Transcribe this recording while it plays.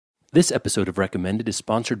This episode of Recommended is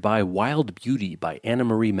sponsored by Wild Beauty by Anna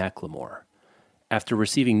Marie McLemore. After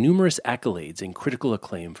receiving numerous accolades and critical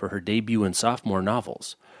acclaim for her debut and sophomore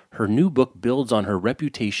novels, her new book builds on her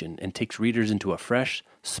reputation and takes readers into a fresh,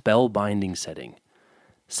 spellbinding setting.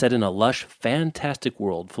 Set in a lush, fantastic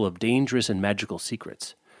world full of dangerous and magical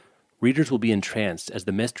secrets, readers will be entranced as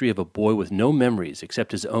the mystery of a boy with no memories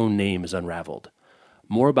except his own name is unraveled.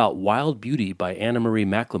 More about Wild Beauty by Anna Marie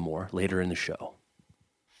McLemore later in the show.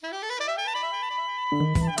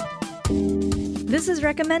 This is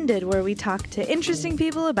Recommended, where we talk to interesting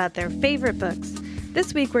people about their favorite books.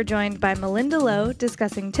 This week we're joined by Melinda Lowe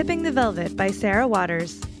discussing Tipping the Velvet by Sarah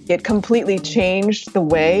Waters. It completely changed the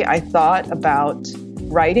way I thought about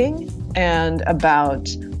writing and about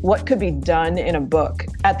what could be done in a book.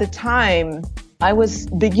 At the time, I was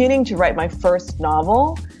beginning to write my first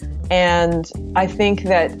novel, and I think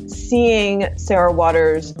that seeing Sarah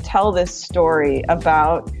Waters tell this story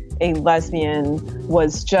about a lesbian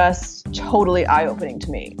was just totally eye-opening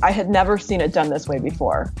to me. I had never seen it done this way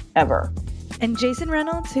before, ever. And Jason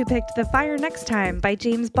Reynolds, who picked The Fire Next Time by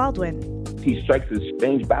James Baldwin. He strikes this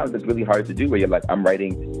strange balance that's really hard to do, where you're like, I'm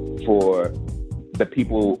writing for the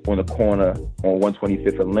people on the corner on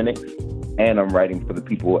 125th and Lenox, and I'm writing for the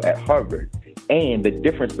people at Harvard. And the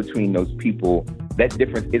difference between those people, that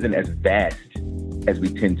difference isn't as vast as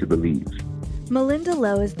we tend to believe. Melinda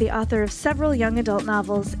Lowe is the author of several young adult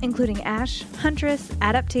novels, including Ash, Huntress,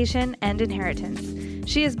 Adaptation, and Inheritance.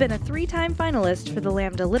 She has been a 3-time finalist for the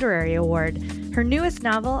Lambda Literary Award. Her newest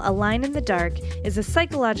novel, A Line in the Dark, is a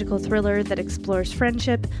psychological thriller that explores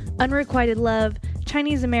friendship, unrequited love,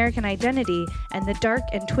 Chinese American identity, and the dark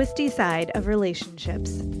and twisty side of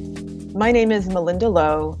relationships. My name is Melinda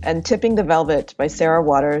Lowe, and Tipping the Velvet by Sarah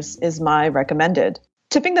Waters is my recommended.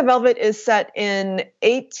 Tipping the Velvet is set in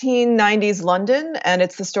 1890s London, and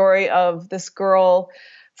it's the story of this girl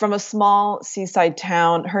from a small seaside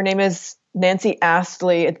town. Her name is Nancy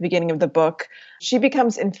Astley at the beginning of the book. She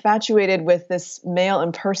becomes infatuated with this male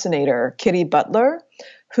impersonator, Kitty Butler,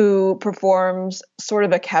 who performs sort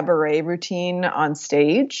of a cabaret routine on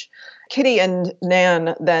stage. Kitty and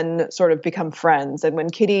Nan then sort of become friends, and when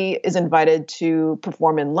Kitty is invited to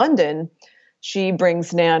perform in London, she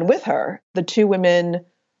brings Nan with her. The two women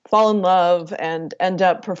fall in love and end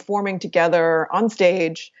up performing together on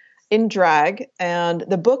stage in drag. And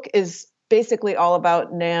the book is basically all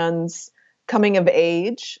about Nan's coming of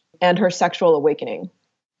age and her sexual awakening.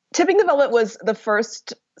 Tipping the Velvet was the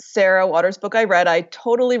first Sarah Waters book I read. I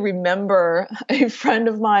totally remember a friend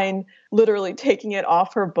of mine literally taking it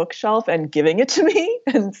off her bookshelf and giving it to me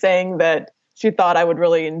and saying that she thought I would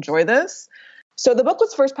really enjoy this. So the book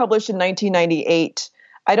was first published in 1998.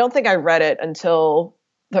 I don't think I read it until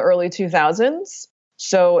the early 2000s.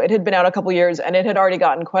 So it had been out a couple years and it had already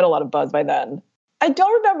gotten quite a lot of buzz by then. I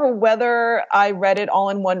don't remember whether I read it all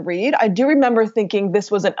in one read. I do remember thinking this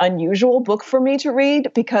was an unusual book for me to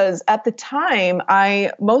read because at the time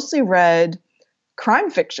I mostly read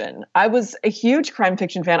crime fiction. I was a huge crime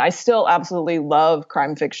fiction fan. I still absolutely love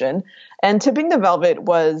crime fiction. And Tipping the Velvet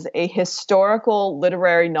was a historical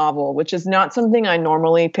literary novel, which is not something I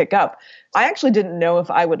normally pick up. I actually didn't know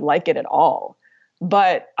if I would like it at all,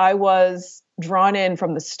 but I was drawn in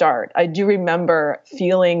from the start. I do remember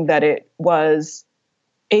feeling that it was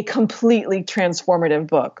a completely transformative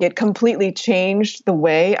book. It completely changed the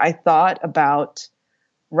way I thought about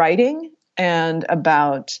writing and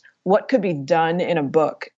about what could be done in a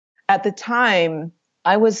book. At the time,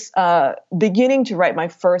 I was beginning to write my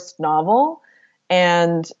first novel,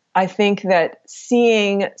 and I think that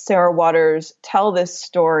seeing Sarah Waters tell this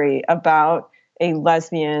story about a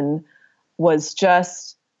lesbian was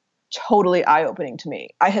just totally eye-opening to me.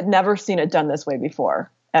 I had never seen it done this way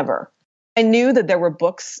before, ever. I knew that there were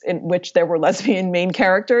books in which there were lesbian main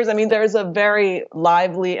characters. I mean, there's a very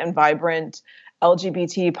lively and vibrant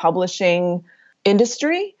LGBT publishing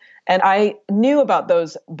industry. And I knew about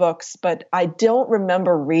those books, but I don't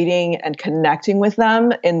remember reading and connecting with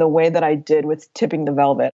them in the way that I did with Tipping the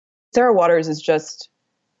Velvet. Sarah Waters is just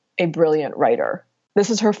a brilliant writer.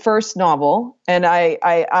 This is her first novel, and I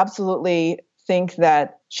absolutely think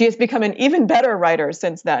that she has become an even better writer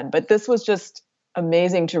since then. But this was just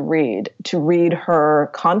amazing to read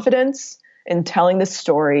her confidence in telling this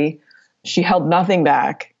story. She held nothing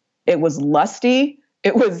back. It was lusty.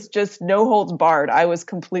 It was just no holds barred. I was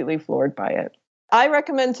completely floored by it. I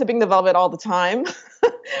recommend Tipping the Velvet all the time.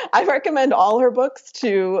 I recommend all her books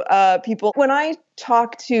to people. When I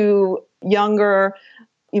talk to younger,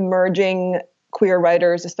 emerging queer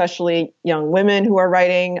writers, especially young women who are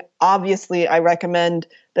writing, obviously I recommend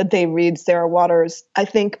that they read Sarah Waters. I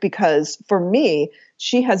think because for me,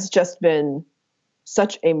 she has just been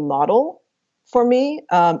such a model for me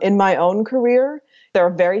in my own career. There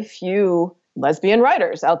are very few lesbian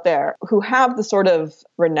writers out there who have the sort of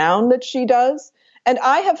renown that she does. And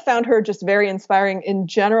I have found her just very inspiring in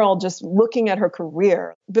general, just looking at her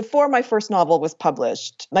career. Before my first novel was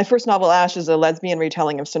published, my first novel, Ash, is a lesbian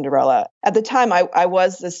retelling of Cinderella. At the time, I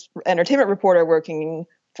was this entertainment reporter working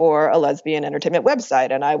for a lesbian entertainment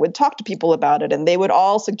website, and I would talk to people about it, and they would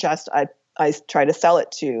all suggest I try to sell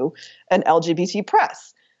it to an LGBT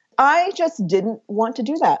press. I just didn't want to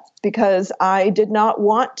do that because I did not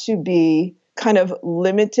want to be kind of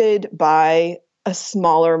limited by a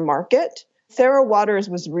smaller market. Sarah Waters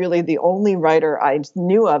was really the only writer I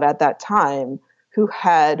knew of at that time who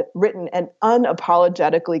had written an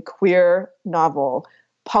unapologetically queer novel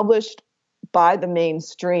published by the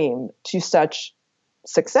mainstream to such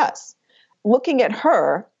success. Looking at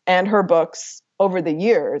her and her books over the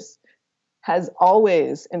years has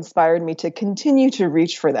always inspired me to continue to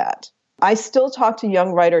reach for that. I still talk to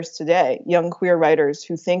young writers today, young queer writers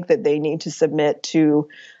who think that they need to submit to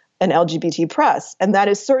an LGBT press. And that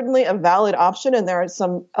is certainly a valid option. And there are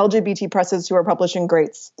some LGBT presses who are publishing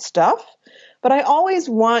great stuff. But I always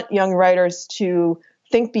want young writers to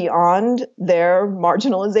think beyond their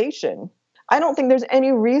marginalization. I don't think there's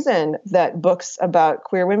any reason that books about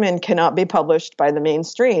queer women cannot be published by the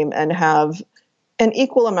mainstream and have an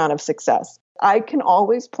equal amount of success. I can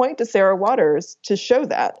always point to Sarah Waters to show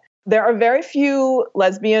that. There are very few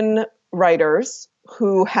lesbian writers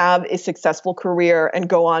who have a successful career and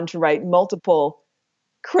go on to write multiple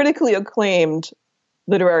critically acclaimed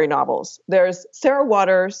literary novels. There's Sarah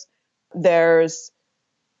Waters, there's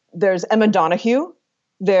Emma Donoghue,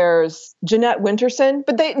 there's Jeanette Winterson,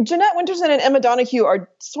 but Jeanette Winterson and Emma Donoghue are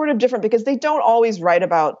sort of different because they don't always write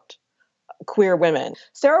about queer women.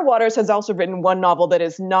 Sarah Waters has also written one novel that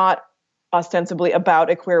is not ostensibly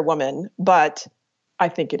about a queer woman, but I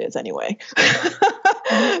think it is anyway.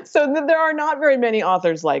 So there are not very many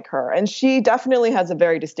authors like her, and she definitely has a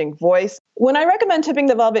very distinct voice. When I recommend Tipping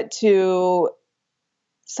the Velvet to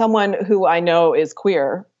someone who I know is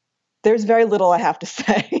queer, there's very little I have to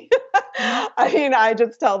say. I mean, I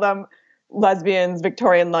just tell them lesbians,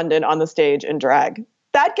 Victorian London on the stage in drag.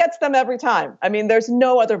 That gets them every time. I mean, there's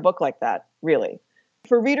no other book like that, really.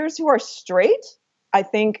 For readers who are straight, I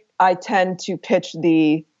think I tend to pitch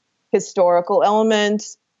the historical element,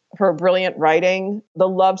 her brilliant writing, the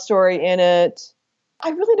love story in it. I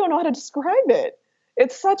really don't know how to describe it.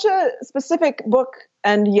 It's such a specific book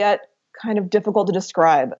and yet kind of difficult to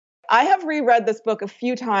describe. I have reread this book a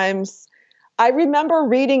few times. I remember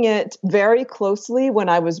reading it very closely when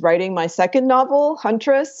I was writing my second novel,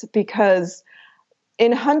 Huntress, because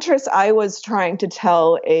in Huntress, I was trying to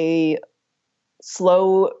tell a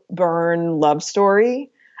slow burn love story.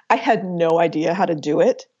 I had no idea how to do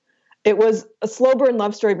it. It was a slow burn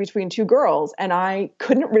love story between two girls, and I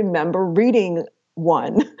couldn't remember reading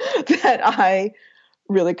one that I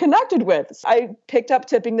really connected with. I picked up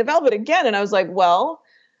Tipping the Velvet again, and I was like, well,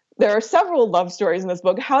 there are several love stories in this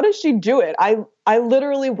book. How does she do it? I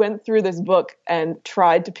literally went through this book and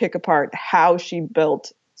tried to pick apart how she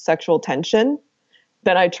built sexual tension.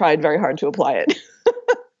 Then I tried very hard to apply it.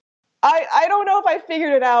 I don't know if I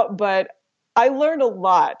figured it out, but I learned a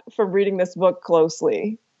lot from reading this book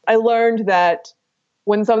closely. I learned that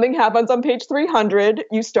when something happens on page 300,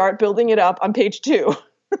 you start building it up on page 2.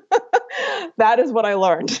 That is what I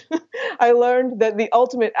learned. I learned that the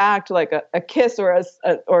ultimate act, like a kiss or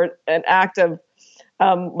an act of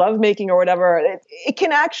lovemaking or whatever, it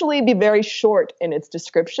can actually be very short in its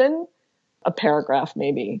description, a paragraph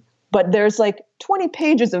maybe. But there's like 20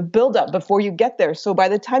 pages of buildup before you get there. So by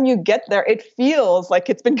the time you get there, it feels like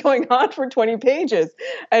it's been going on for 20 pages.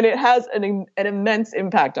 And it has an immense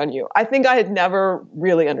impact on you. I think I had never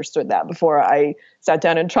really understood that before I sat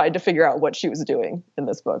down and tried to figure out what she was doing in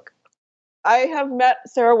this book. I have met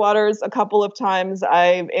Sarah Waters a couple of times.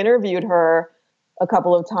 I've interviewed her a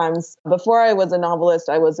couple of times. Before I was a novelist,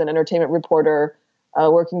 I was an entertainment reporter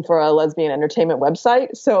working for a lesbian entertainment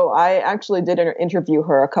website. So I actually did interview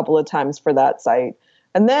her a couple of times for that site.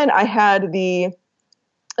 And then I had the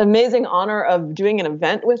amazing honor of doing an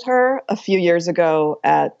event with her a few years ago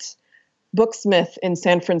at Booksmith in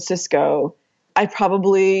San Francisco.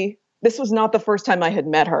 This was not the first time I had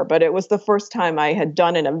met her, but it was the first time I had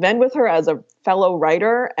done an event with her as a fellow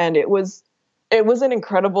writer. And it was an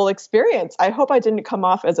incredible experience. I hope I didn't come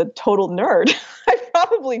off as a total nerd. I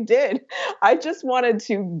probably did. I just wanted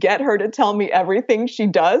to get her to tell me everything she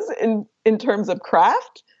does in terms of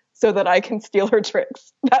craft so that I can steal her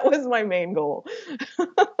tricks. That was my main goal.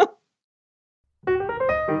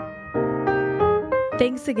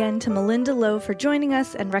 Thanks again to Malinda Lo for joining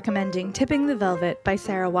us and recommending Tipping the Velvet by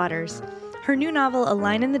Sarah Waters. Her new novel, A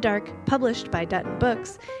Line in the Dark, published by Dutton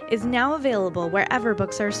Books, is now available wherever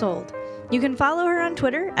books are sold. You can follow her on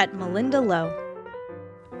Twitter at Malinda Lo.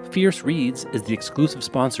 Fierce Reads is the exclusive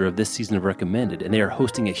sponsor of this season of Recommended, and they are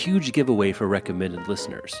hosting a huge giveaway for Recommended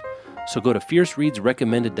listeners. So go to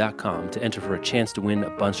fiercereadsrecommended.com to enter for a chance to win a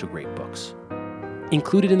bunch of great books.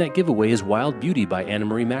 Included in that giveaway is Wild Beauty by Anna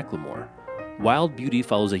Marie McLemore. Wild Beauty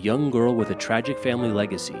follows a young girl with a tragic family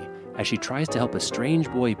legacy as she tries to help a strange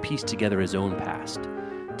boy piece together his own past.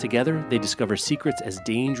 Together, they discover secrets as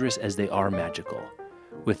dangerous as they are magical.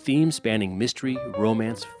 With themes spanning mystery,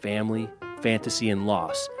 romance, family, fantasy, and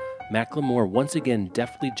loss, McLemore once again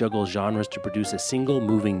deftly juggles genres to produce a single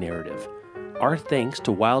moving narrative. Our thanks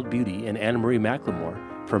to Wild Beauty and Anna Marie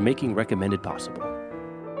McLemore for making Recommended possible.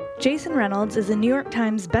 Jason Reynolds is a New York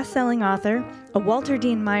Times bestselling author, a Walter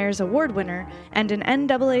Dean Myers Award winner, and an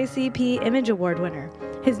NAACP Image Award winner.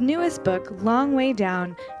 His newest book, Long Way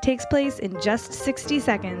Down, takes place in just 60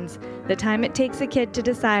 seconds, the time it takes a kid to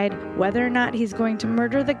decide whether or not he's going to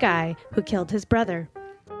murder the guy who killed his brother.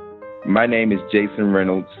 My name is Jason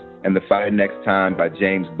Reynolds, and The Fire Next Time by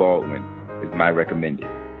James Baldwin is my recommended.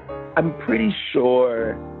 I'm pretty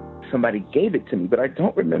sure somebody gave it to me, but I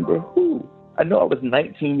don't remember who. I know I was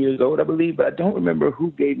 19 years old, I believe, but I don't remember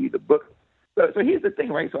who gave me the book. So here's the thing,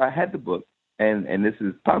 right? So I had the book, and this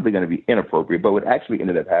is probably going to be inappropriate, but what actually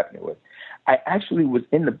ended up happening was I actually was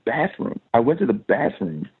in the bathroom. I went to the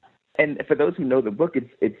bathroom, and for those who know the book,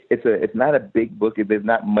 it's not a big book. There's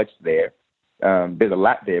not much there. There's a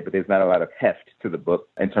lot there, but there's not a lot of heft to the book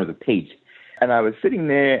in terms of pages. And I was sitting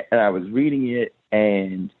there, and I was reading it,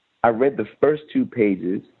 and I read the first 2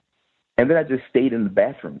 pages, and then I just stayed in the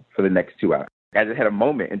bathroom for the next 2 hours. I just had a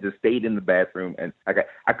moment and just stayed in the bathroom. And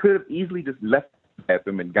I could have easily just left the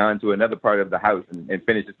bathroom and gone to another part of the house and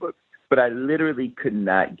finished this book. But I literally could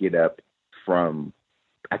not get up from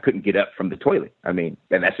the toilet. I mean,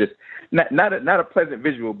 and that's just not a pleasant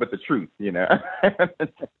visual, but the truth, you know.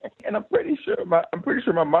 And I'm pretty sure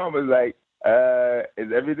my mom was like,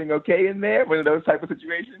 is everything okay in there? One of those type of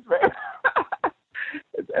situations, right?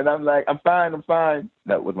 And I'm like, I'm fine.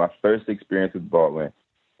 That was my first experience with Baldwin.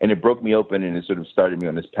 And it broke me open, and it sort of started me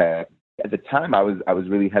on this path. At the time, I was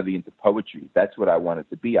really heavy into poetry. That's what I wanted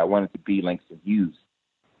to be. I wanted to be Langston Hughes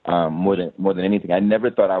more than anything. I never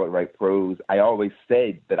thought I would write prose. I always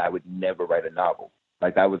said that I would never write a novel.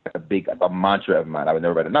 Like that was a mantra of mine. I would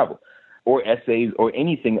never write a novel or essays or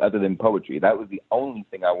anything other than poetry. That was the only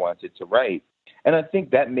thing I wanted to write. And I think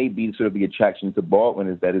that may be sort of the attraction to Baldwin,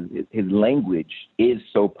 is that his language is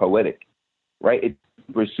so poetic, right? It's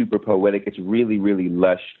super poetic. It's really, really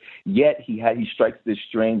lush. Yet he strikes this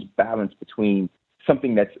strange balance between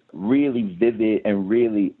something that's really vivid and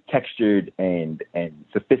really textured and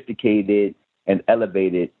sophisticated and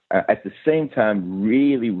elevated, at the same time,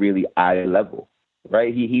 really, really eye level,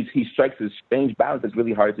 right? He strikes this strange balance that's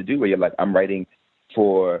really hard to do, where you're like, I'm writing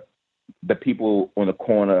for the people on the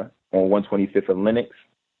corner on 125th and Lenox,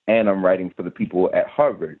 and I'm writing for the people at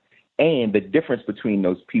Harvard. And the difference between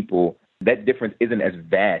those people, that difference isn't as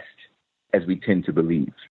vast as we tend to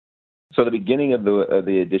believe. So the beginning of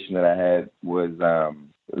the edition that I had was a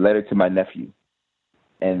letter to my nephew.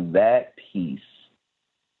 And that piece,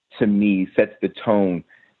 to me, sets the tone,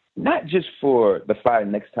 not just for The Fire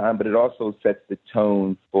Next Time, but it also sets the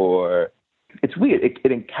tone for, it's weird, it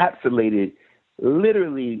encapsulated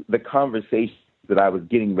literally the conversation that I was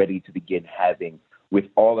getting ready to begin having with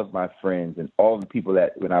all of my friends and all the people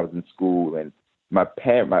that when I was in school, and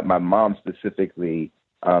my mom specifically,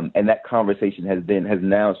 and that conversation has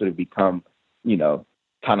now sort of become, you know,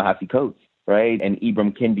 Ta-Nehisi Coates, right? And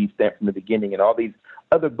Ibram Kendi, Stamped from the Beginning, and all these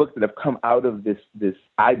other books that have come out of this,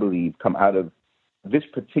 I believe, come out of this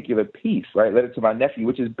particular piece, right? Letter to My Nephew,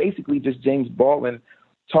 which is basically just James Baldwin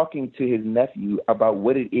talking to his nephew about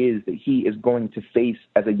what it is that he is going to face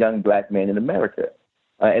as a young black man in America.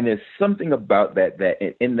 And there's something about that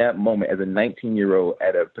in that moment, as a 19-year-old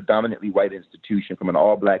at a predominantly white institution from an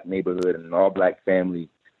all-black neighborhood and an all-black family,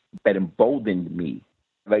 that emboldened me.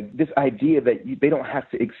 Like this idea that they don't have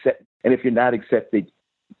to accept, and if you're not accepted,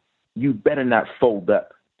 you better not fold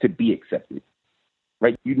up to be accepted,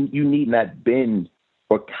 right? You need not bend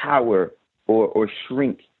or cower or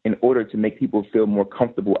shrink in order to make people feel more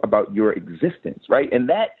comfortable about your existence, right? And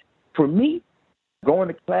that, for me, going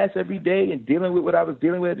to class every day and dealing with what I was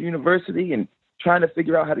dealing with at the university and trying to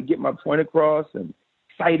figure out how to get my point across and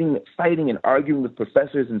fighting and arguing with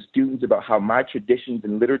professors and students about how my traditions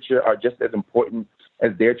in literature are just as important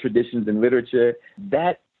as their traditions in literature.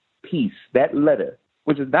 That piece, that letter,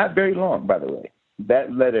 which is not very long, by the way,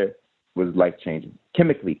 that letter was life-changing.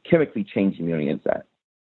 chemically changing me on the inside.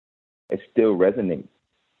 It still resonates.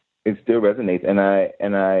 And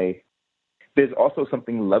I there's also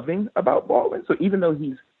something loving about Baldwin. So even though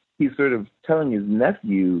he's sort of telling his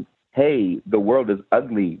nephew, hey, the world is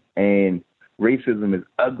ugly and racism is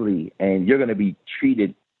ugly and you're going to be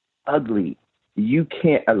treated ugly, you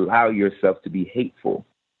can't allow yourself to be hateful.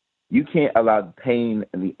 You can't allow the pain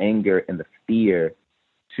and the anger and the fear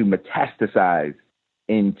to metastasize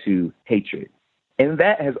into hatred. And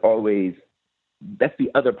that's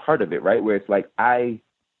the other part of it, right? Where it's like, I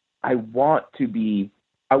want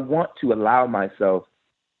to allow myself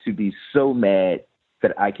to be so mad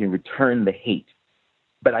that I can return the hate.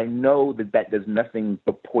 But I know that does nothing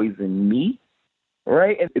but poison me,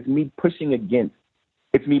 right? And it's me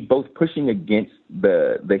both pushing against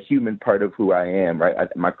the human part of who I am,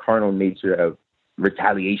 right? My carnal nature of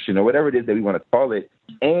retaliation or whatever it is that we want to call it,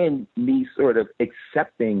 and me sort of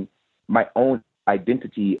accepting my own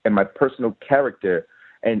identity and my personal character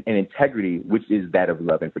and integrity, which is that of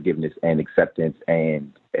love and forgiveness and acceptance.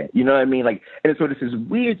 And you know what I mean? Like, and it's sort of this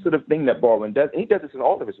weird sort of thing that Baldwin does. And he does this in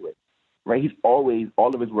all of his work, right? All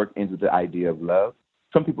of his work ends with the idea of love.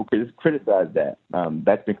 Some people criticize that.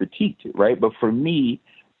 That's been critiqued, right? But for me,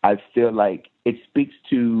 I feel like it speaks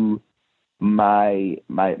to my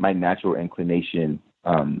natural inclination.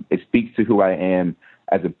 It speaks to who I am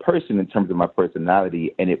as a person in terms of my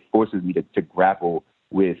personality, and it forces me to grapple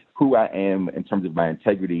with who I am in terms of my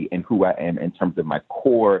integrity and who I am in terms of my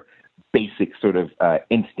core basic sort of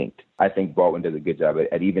instinct. I think Baldwin does a good job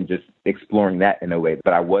at even just exploring that in a way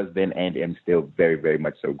that I was then and am still very, very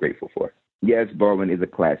much so grateful for. Yes, Baldwin is a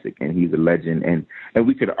classic and he's a legend. And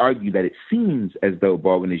we could argue that it seems as though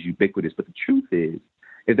Baldwin is ubiquitous, but the truth is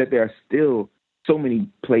that there are still so many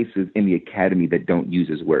places in the academy that don't use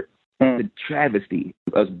his work. The travesty,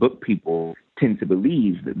 us book people tend to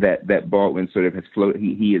believe that Baldwin sort of has floated.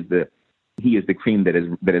 He is the cream that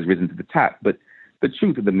has risen to the top. But the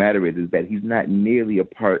truth of the matter is that he's not nearly a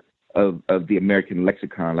part of the American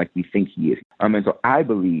lexicon like we think he is. And so I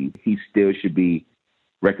believe he still should be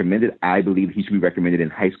recommended. I believe he should be recommended in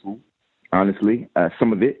high school. Honestly,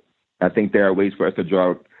 some of it. I think there are ways for us to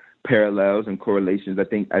draw parallels and correlations. I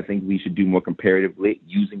think we should do more comparative lit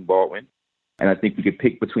using Baldwin. And I think we could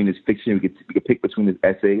pick between his fiction, we could pick between his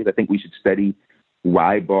essays. I think we should study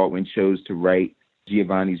why Baldwin chose to write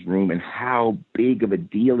Giovanni's Room and how big of a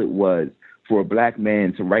deal it was for a Black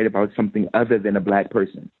man to write about something other than a Black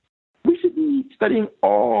person. We should be studying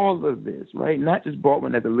all of this, right? Not just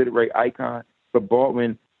Baldwin as a literary icon, but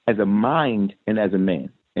Baldwin as a mind and as a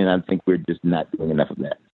man. And I think we're just not doing enough of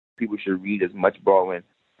that. People should read as much Baldwin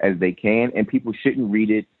as they can, and people shouldn't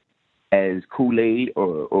read it as Kool-Aid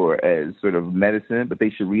or as sort of medicine, but they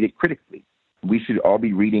should read it critically. We should all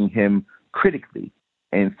be reading him critically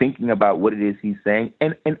and thinking about what it is he's saying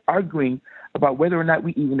and arguing about whether or not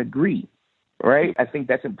we even agree, right? I think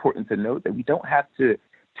that's important to note, that we don't have to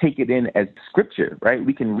take it in as scripture, right?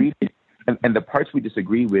 We can read it, and the parts we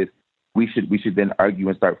disagree with, we should then argue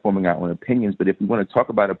and start forming our own opinions. But if we want to talk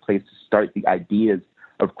about a place to start the ideas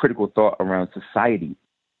of critical thought around society,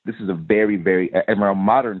 this is a very, very, around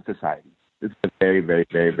modern society, this is a very, very,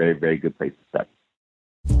 very, very, very good place to start.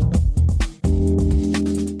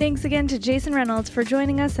 Thanks again to Jason Reynolds for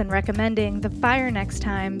joining us and recommending The Fire Next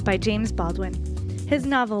Time by James Baldwin. His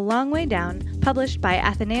novel Long Way Down, published by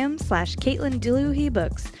Athenaeum/Caitlin Deluhy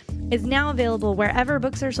Books, is now available wherever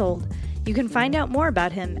books are sold. You can find out more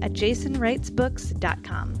about him at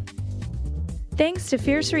jasonwritesbooks.com. Thanks to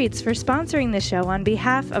Fierce Reads for sponsoring the show on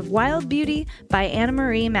behalf of Wild Beauty by Anna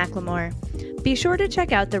Marie McLemore. Be sure to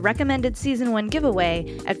check out the Recommended Season 1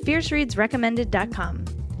 giveaway at fiercereadsrecommended.com.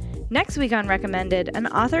 Next week on Recommended, an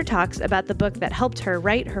author talks about the book that helped her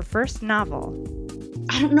write her first novel.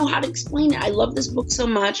 I don't know how to explain it. I love this book so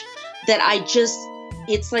much that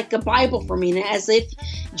it's like a Bible for me. And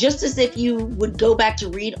just as if you would go back to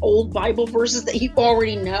read old Bible verses that you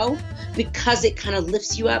already know, because it kind of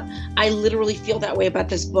lifts you up. I literally feel that way about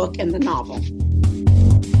this book and the novel.